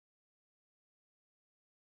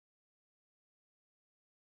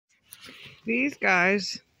These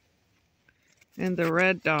guys and the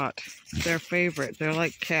red dot, their favorite. They're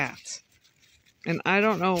like cats. And I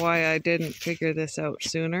don't know why I didn't figure this out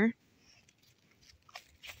sooner.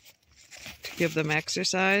 To give them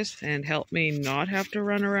exercise and help me not have to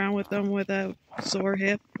run around with them with a sore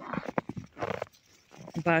hip.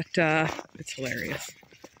 But it's hilarious.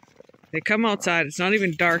 They come outside, it's not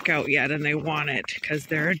even dark out yet, and they want it because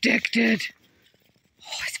they're addicted.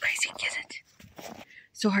 Oh, it's crazy, isn't it?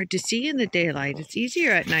 So hard to see in the daylight. It's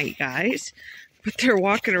easier at night, guys. But they're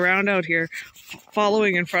walking around out here,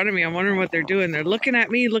 following in front of me. I'm wondering what they're doing. They're looking at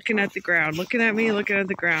me, looking at the ground, looking at me, looking at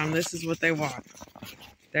the ground. This is what they want.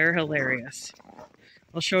 They're hilarious.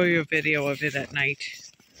 I'll show you a video of it at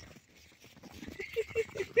night.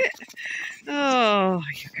 Oh,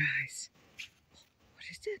 you guys. What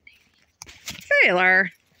is it, Nady?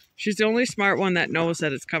 Sailor. She's the only smart one that knows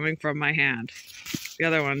that it's coming from my hand. The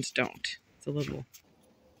other ones don't. It's a little...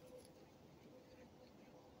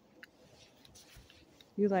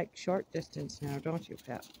 You like short distance now, don't you,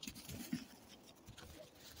 Pep?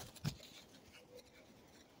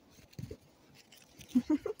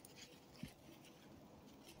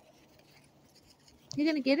 You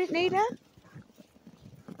gonna get it, Nada?